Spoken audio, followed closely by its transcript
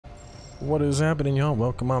What is happening, y'all?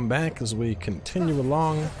 Welcome on back as we continue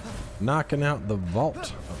along, knocking out the vault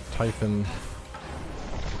of Typhon.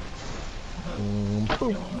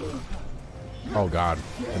 Boom. Oh god,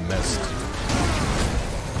 I missed.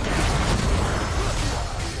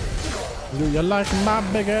 Do you like my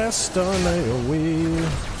big ass stun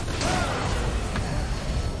AoE?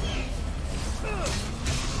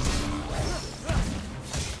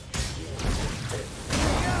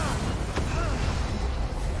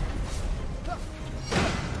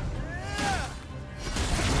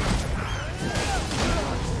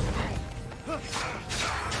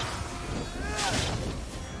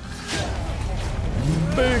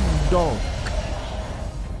 Big donk.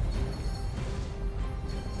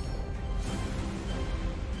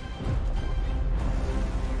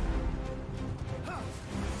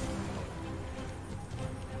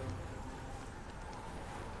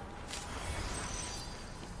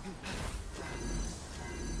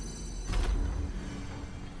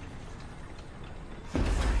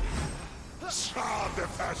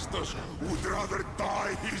 Festus would rather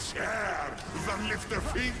dye his hair than lift a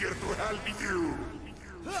finger to help you.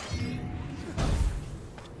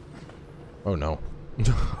 Oh no.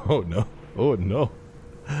 Oh no. Oh no.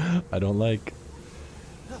 I don't like.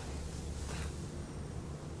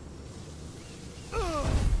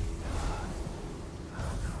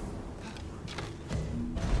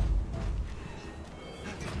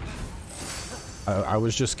 I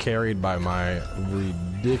was just carried by my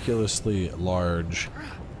ridiculously large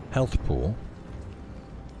health pool.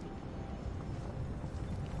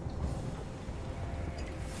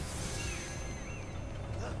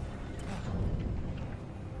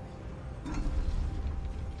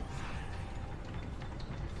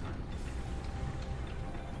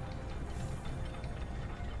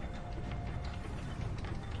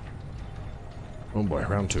 Oh boy,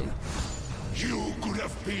 round two. You could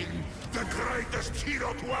have been the greatest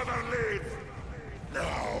hero to ever live.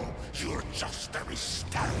 Now you're just a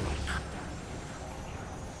mistake.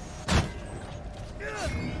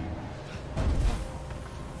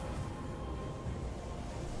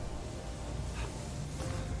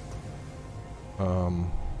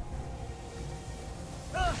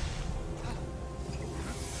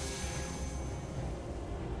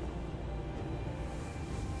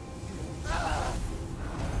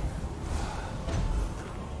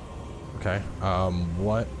 Okay,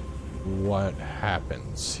 what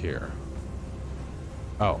happens here?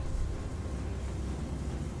 Oh.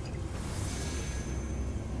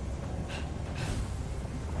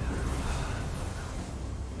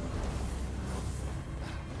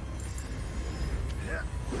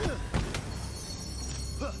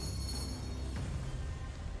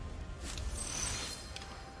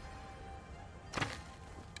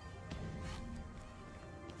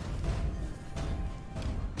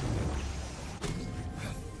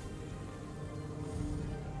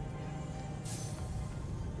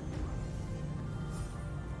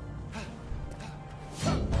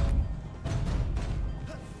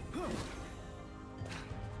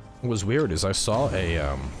 What was weird is I saw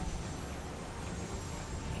a,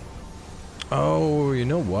 oh, you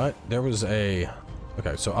know what? There was a...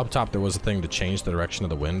 Okay, so up top there was a thing to change the direction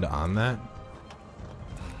of the wind on that.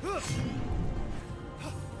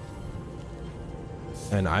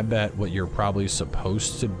 And I bet what you're probably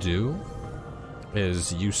supposed to do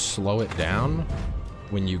is you slow it down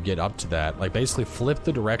when you get up to that. Like, basically flip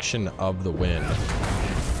the direction of the wind.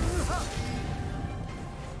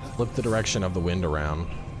 Flip the direction of the wind around.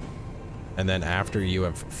 And then after you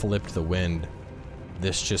have flipped the wind,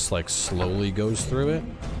 this just like slowly goes through it.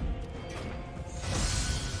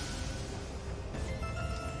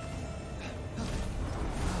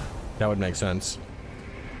 That would make sense.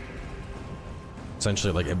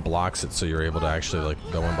 Essentially, like, it blocks it so you're able to actually like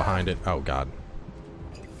go in behind it. Oh god.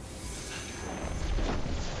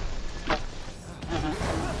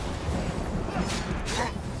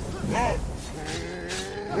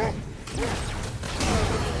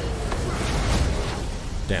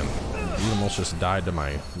 Damn, you almost just died to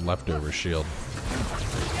my leftover shield.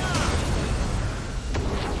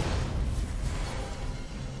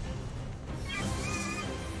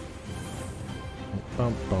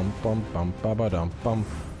 Bum bum bum bum ba ba dum bum.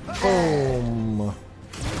 Boom.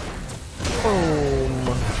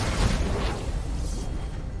 Boom.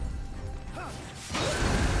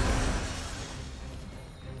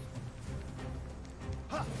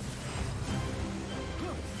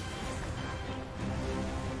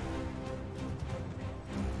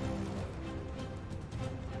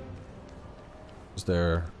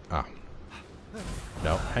 There,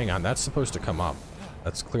 no, hang on, that's supposed to come up.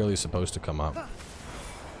 That's clearly supposed to come up.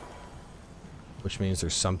 which means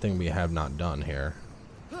there's something we have not done here.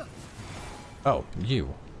 Oh,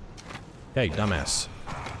 you. Hey, dumbass.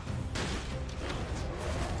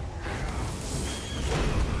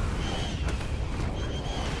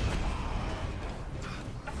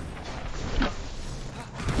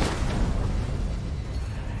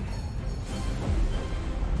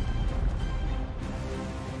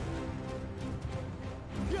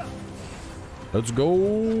 Let's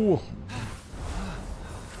go.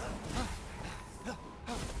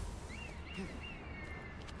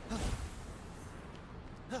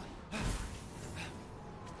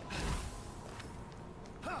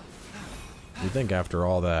 You'd think after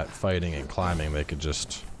all that fighting and climbing, they could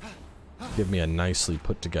just give me a nicely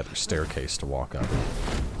put together staircase to walk up.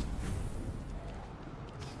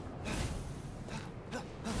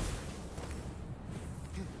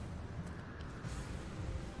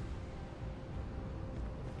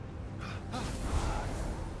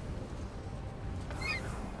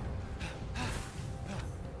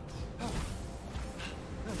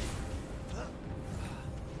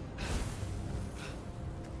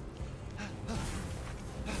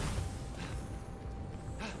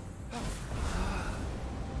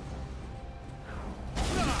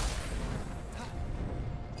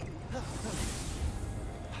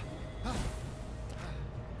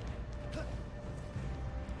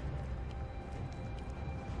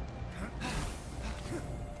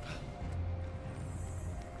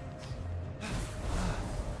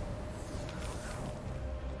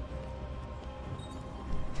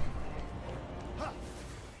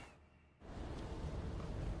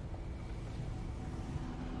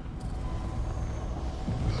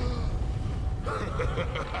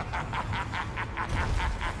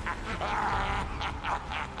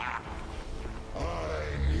 I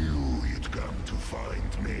knew you'd come to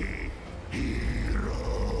find me,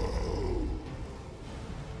 hero.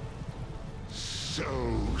 So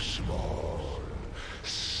small,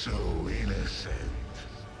 so innocent,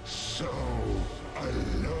 so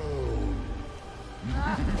alone.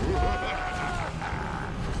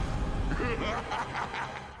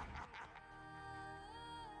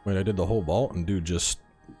 Wait, I did the whole vault and dude just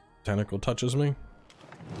tentacle touches me?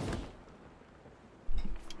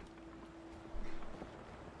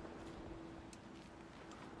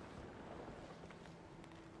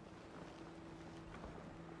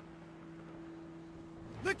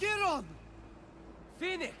 Look,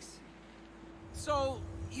 Phoenix! So,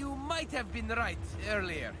 you might have been right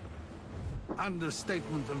earlier.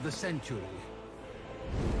 Understatement of the century.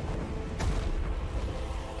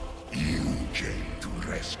 You came to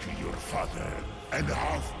rescue your father and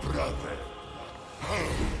half-brother. How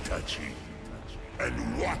touching.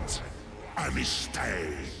 And what a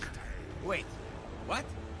mistake. Wait, what?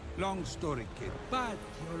 Long story, kid. But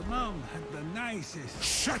your mom had the nicest...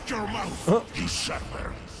 Shut your mouth,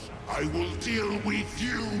 usurper. I will deal with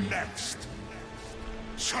you next.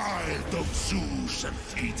 Child of Zeus and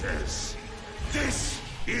Thetis. This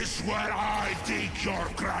is where I dig your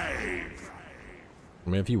grave. I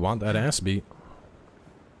mean, if you want that ass beat.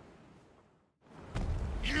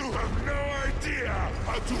 You have no idea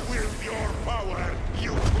how to wield your power,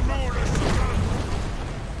 you flawless run.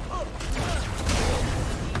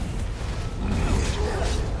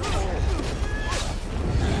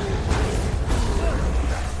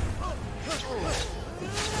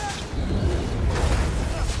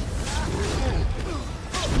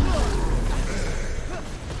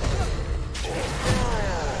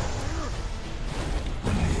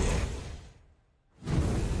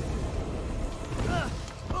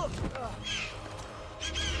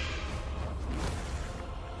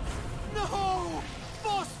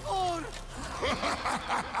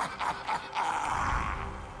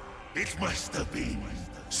 It must have been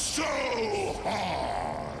so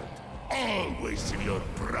hard. Always in your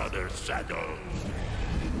brother's shadow.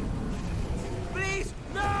 Please,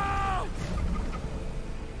 no!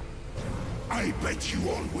 I bet you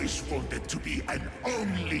always wanted to be an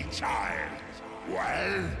only child.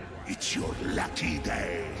 Well, it's your lucky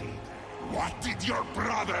day. What did your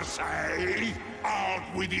brother say?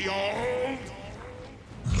 Out with the old?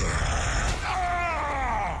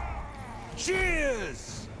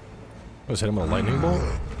 Cheers! Let's hit him with a lightning bolt.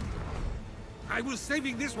 I was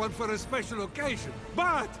saving this one for a special occasion,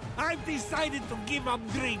 but I've decided to give up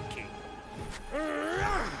drinking.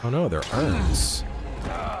 Oh no, they're urns.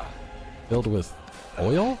 Filled with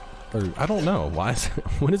oil? Or, I don't know. Why is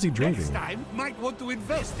what is he drinking? Next time, might want to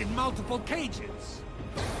invest in multiple cages.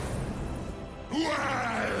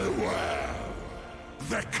 Well.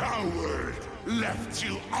 The coward left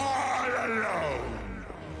you all alone.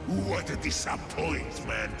 What a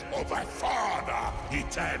disappointment of a father he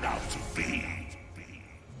turned out to be.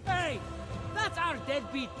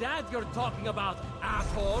 deadbeat dad you're talking about,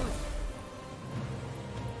 asshole.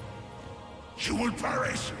 You will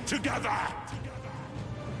perish together!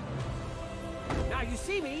 Now you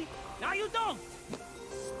see me, now you don't!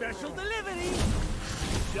 Special delivery!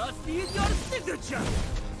 Just need your signature!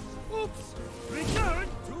 Oops! Return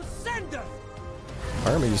to sender!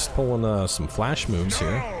 Army's pulling some flash moves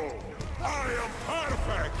here. No! I am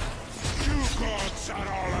perfect! You gods are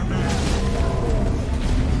all a mess!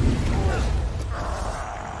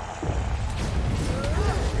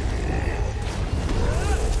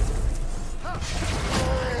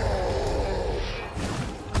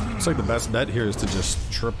 Looks like the best bet here is to just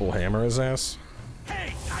triple hammer his ass.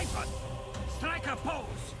 Hey, Typhon! Strike a pose!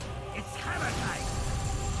 It's hammer time!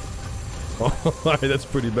 Oh, alright, that's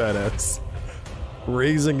pretty badass.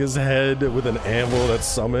 Raising his head with an anvil that's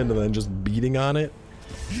summoned and then just beating on it.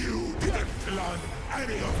 You didn't plan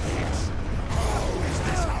any of this! How is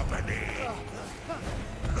this happening?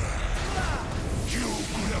 You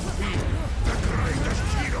could have been the greatest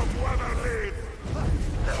hero to ever live!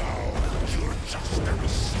 Now, you're just a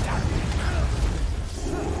mistake!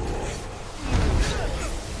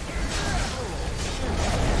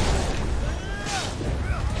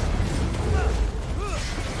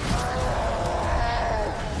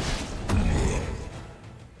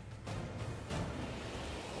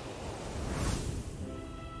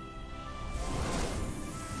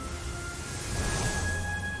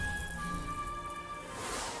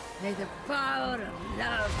 May the power of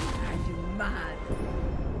love drive you mad.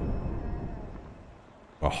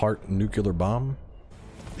 A heart nuclear bomb?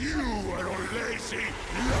 You are all lazy,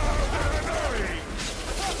 loud and annoying!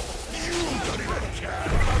 You don't even care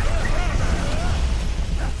about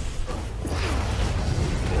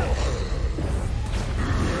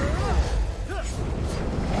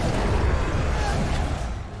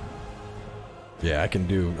the Yeah, I can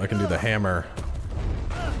do the hammer.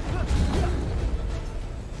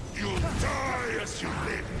 You'll die as you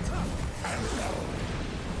lived, alone.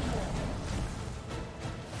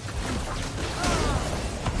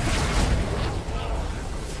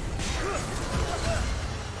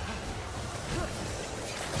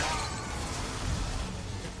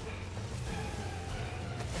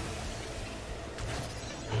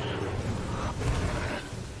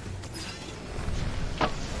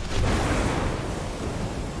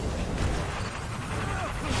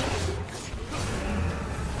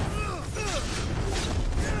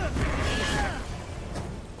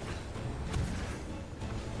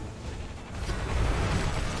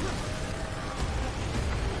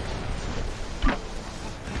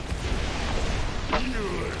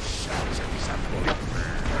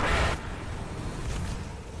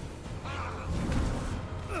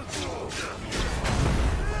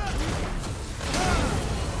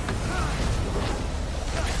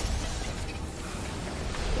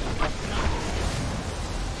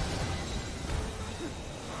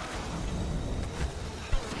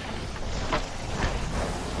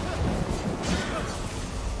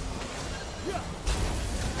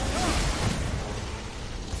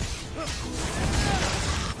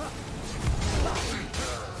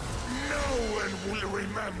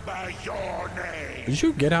 Remember your name. Did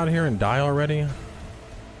you get out here and die already?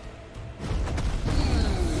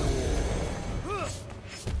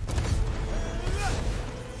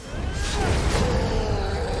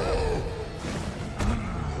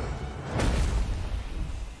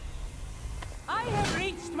 I have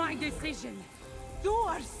reached my decision. You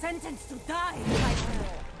are sentenced to die, Typhon.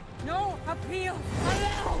 No appeal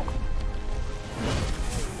allowed.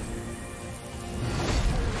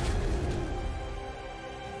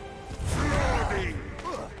 Flooding!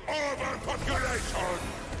 Overpopulation!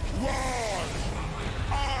 War!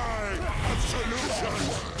 I have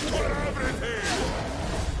solutions for everything!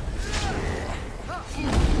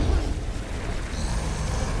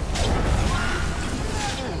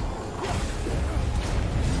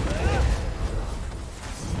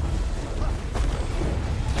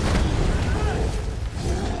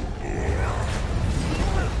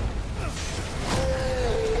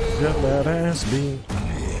 Get that ass beat.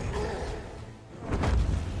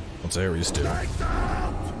 What's Ares do? Lights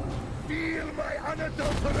out! Feel my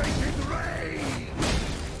unadulterated rage!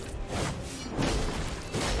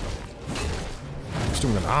 He's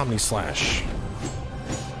doing an Omni Slash.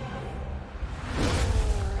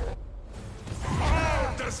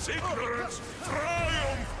 All the secrets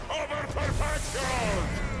triumph over perfection!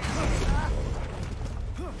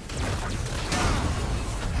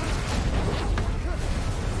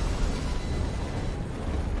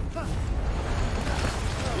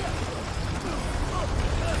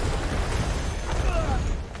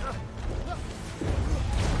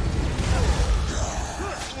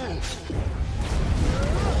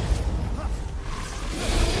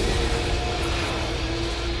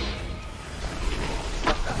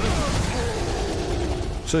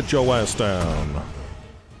 Sit your ass down.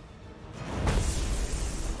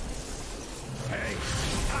 Hey,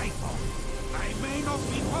 Typhon, I may not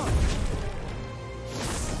be perfect,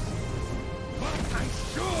 but I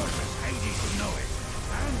sure as Hades know it.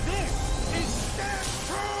 And this is their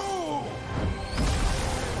true!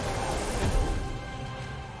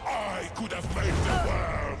 I could have made the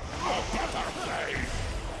world a better place!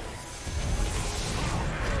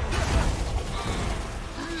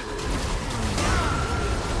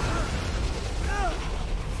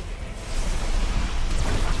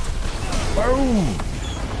 Boom!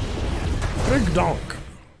 Big donk.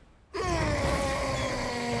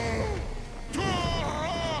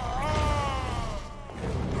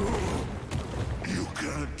 You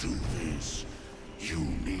can't do this. You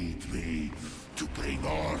need me to bring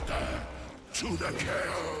order to the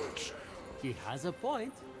chaos. He has a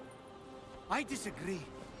point. I disagree.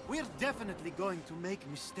 We're definitely going to make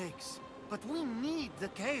mistakes. But we need the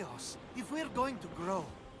chaos if we're going to grow.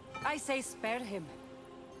 I say spare him.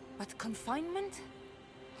 But confinement?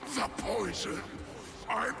 The poison!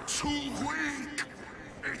 I'm too weak!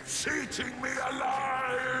 It's eating me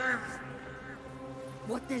alive!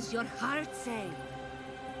 What does your heart say?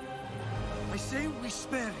 I say we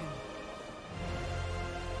spare him.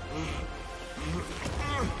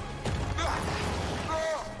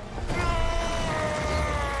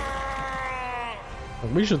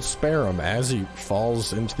 We should spare him as he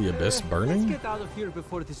falls into the abyss burning. Let's get out of here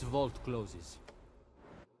before this vault closes.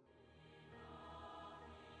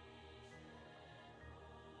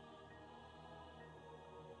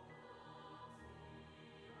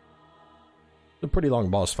 A pretty long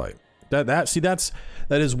boss fight. That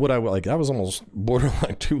is what I would like. That was almost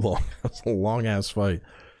borderline too long. That was a long ass fight.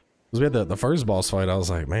 Because we had the first boss fight, I was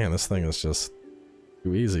like, man, this thing is just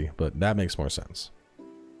too easy. But that makes more sense.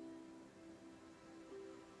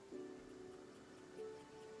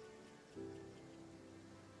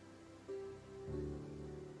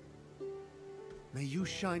 May you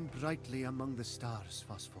shine brightly among the stars,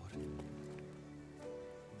 Phosphor.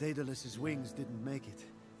 Daedalus's wings didn't make it.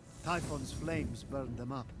 Typhon's flames burned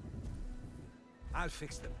them up. I'll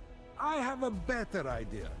fix them. I have a better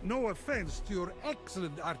idea. No offense to your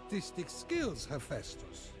excellent artistic skills,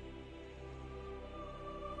 Hephaestus.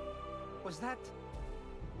 Was that...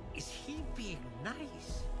 Is he being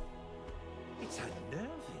nice? It's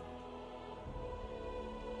unnerving.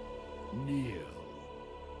 Kneel.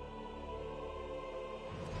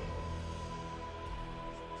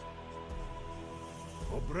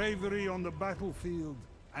 For bravery on the battlefield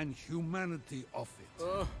and humanity off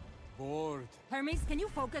it. Bored. Hermes, can you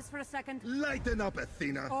focus for a second? Lighten up,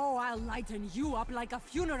 Athena! Oh, I'll lighten you up like a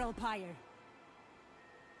funeral pyre.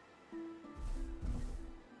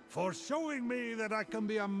 For showing me that I can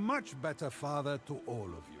be a much better father to all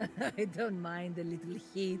of you. I don't mind a little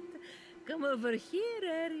heat. Come over here,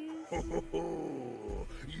 Ares.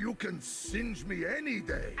 You can singe me any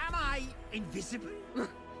day! Am I invisible?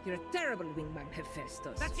 You're a terrible wingman,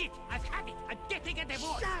 Hephaestus. That's it! I've had it! I'm getting a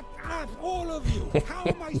divorce! Shut up, all of you! How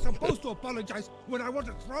am I supposed to apologize when I want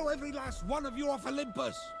to throw every last one of you off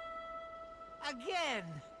Olympus? Again!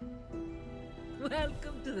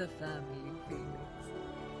 Welcome to the family, Phoenix.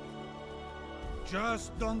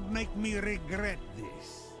 Just don't make me regret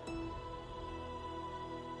this.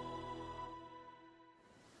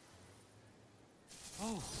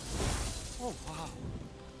 Oh wow.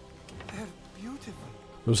 They're beautiful.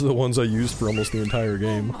 Those are the ones I used for almost the entire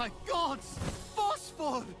game. Oh my gods!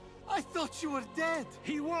 Phosphor! I thought you were dead!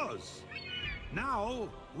 He was. Now,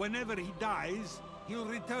 whenever he dies, he'll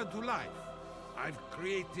return to life. I've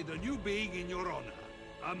created a new being in your honor.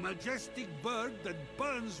 A majestic bird that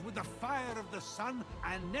burns with the fire of the sun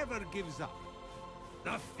and never gives up.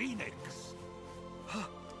 The Phoenix.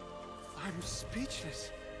 I'm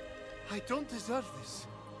speechless. I don't deserve this.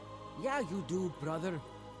 Yeah, you do, brother.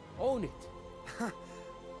 Own it.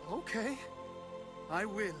 Okay. I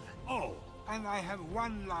will. Oh, and I have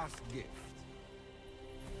one last gift.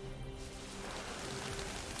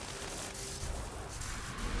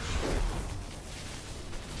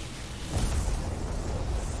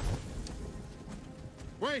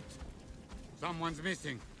 Wait! Someone's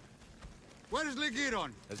missing. Where's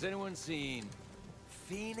Legiron? Has anyone seen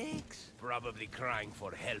Phoenix? Probably crying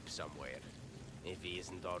for help somewhere. If he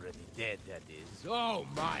isn't already dead, that is. Oh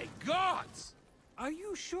my gods! Are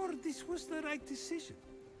you sure this was the right decision?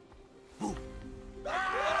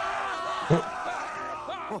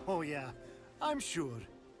 Oh yeah, I'm sure.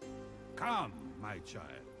 Come, my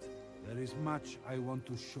child. There is much I want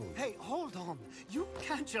to show you. Hey, hold on. You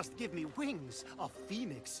can't just give me wings, a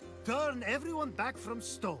phoenix, turn everyone back from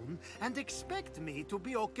stone, and expect me to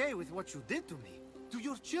be okay with what you did to me. to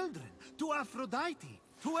your children, to Aphrodite,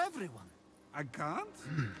 to everyone. I can't?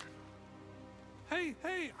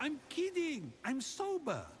 Hey, I'm kidding. I'm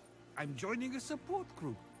sober. I'm joining a support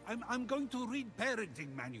group. I'm going to read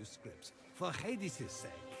parenting manuscripts for Hades'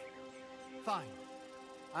 sake. Fine.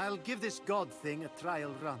 I'll give this god thing a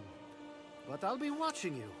trial run. But I'll be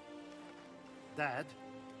watching you. Dad.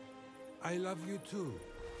 I love you too,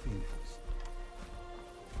 Phoenix.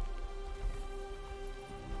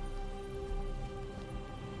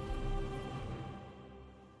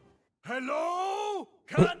 Hello?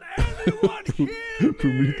 Can anyone hear me?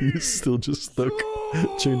 Prometheus still just stuck,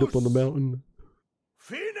 chained up on the mountain.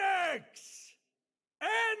 Fenyx!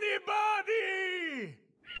 Anybody?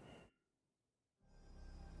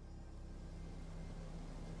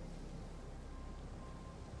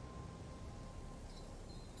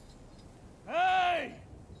 Hey!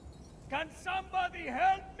 Can somebody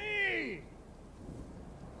help me?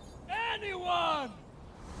 Anyone?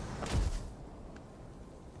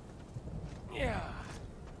 Yeah.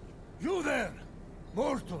 You there,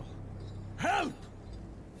 mortal. Help!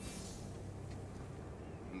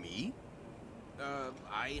 Me?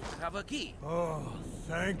 I have a key. Oh,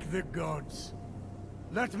 thank the gods.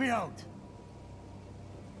 Let me out.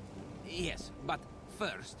 Yes, but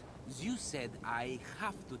first, Zeus said I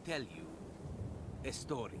have to tell you a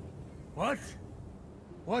story. What?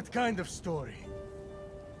 What kind of story?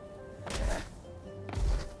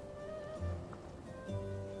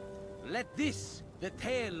 Let this, the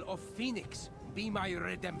tale of Phoenix, be my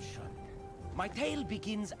redemption. My tale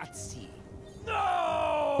begins at sea.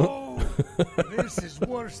 No! This is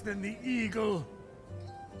worse than the eagle.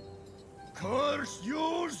 Curse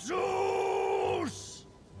you, Zeus!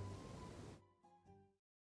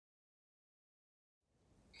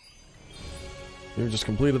 You've just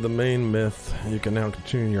completed the main myth. You can now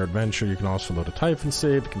continue your adventure. You can also load a Typhon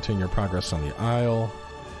save to continue your progress on the Isle.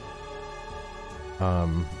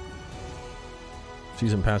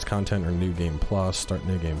 Season Pass content or New Game Plus. Start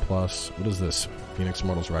New Game Plus. What is this? Phoenix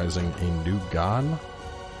Immortals Rising, a new god?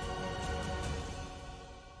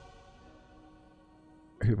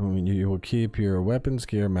 You will keep your weapons,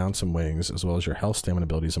 gear, mounts, and wings, as well as your health, stamina,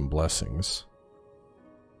 abilities, and blessings.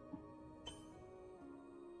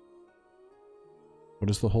 What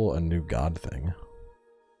is the whole a new god thing?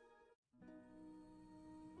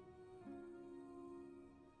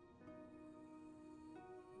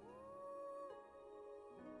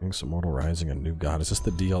 Phoenix Immortal Rising, a new god. Is this the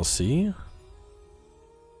DLC?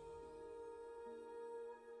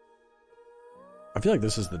 I feel like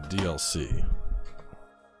this is the DLC.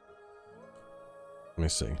 Let me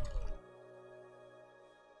see.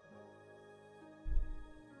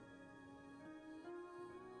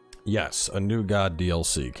 Yes, a new god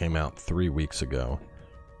DLC came out 3 weeks ago.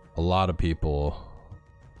 A lot of people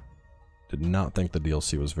did not think the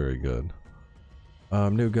DLC was very good.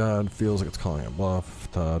 New god feels like it's calling a bluff.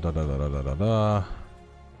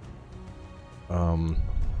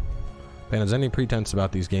 Bans any pretense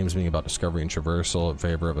about these games being about discovery and traversal in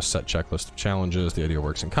favor of a set checklist of challenges. The idea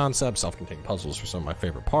works in concept. Self-contained puzzles are some of my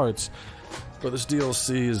favorite parts. But this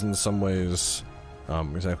DLC is in some ways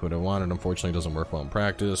exactly what I wanted. Unfortunately, it doesn't work well in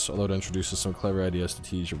practice. Although it introduces some clever ideas to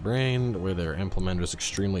tease your brain, the way they're implemented is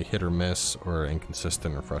extremely hit or miss, or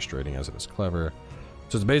inconsistent or frustrating as it is clever.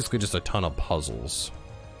 So it's basically just a ton of puzzles.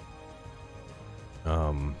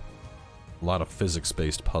 A lot of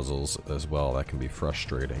physics-based puzzles as well that can be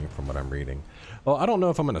frustrating from what I'm reading. Well, I don't know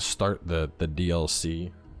if I'm going to start the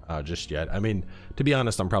DLC just yet. I mean, to be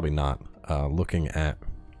honest, I'm probably not. Looking at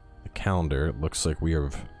the calendar, it looks like we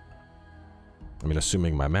have... I mean,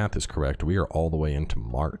 assuming my math is correct, we are all the way into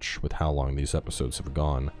March with how long these episodes have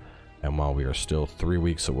gone. And while we are still 3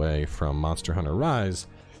 weeks away from Monster Hunter Rise,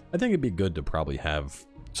 I think it'd be good to probably have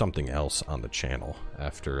something else on the channel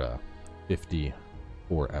after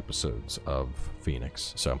 54 episodes of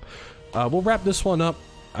Phoenix. So we'll wrap this one up.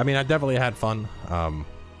 I mean, I definitely had fun.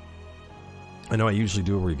 I know I usually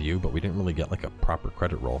do a review, but we didn't really get like a proper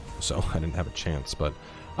credit roll, so I didn't have a chance. But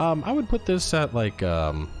I would put this at like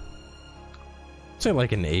say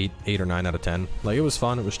like an 8 or 9 out of 10. Like, it was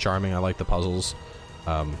fun, it was charming, I liked the puzzles.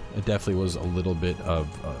 It definitely was a little bit of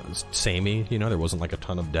samey, you know, there wasn't like a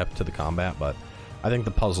ton of depth to the combat, but I think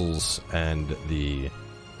the puzzles and the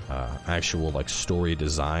actual like story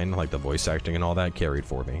design, like the voice acting and all that, carried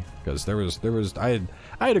for me, because I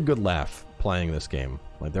had a good laugh playing this game.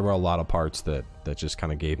 Like, there were a lot of parts that just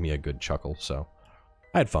kind of gave me a good chuckle, so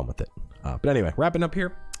I had fun with it. But anyway, wrapping up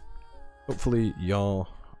here. Hopefully y'all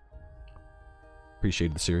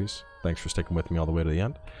appreciated the series. Thanks for sticking with me all the way to the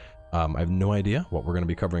end. I have no idea what we're going to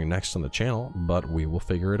be covering next on the channel, but we will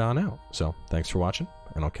figure it on out. So thanks for watching,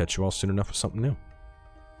 and I'll catch you all soon enough with something new.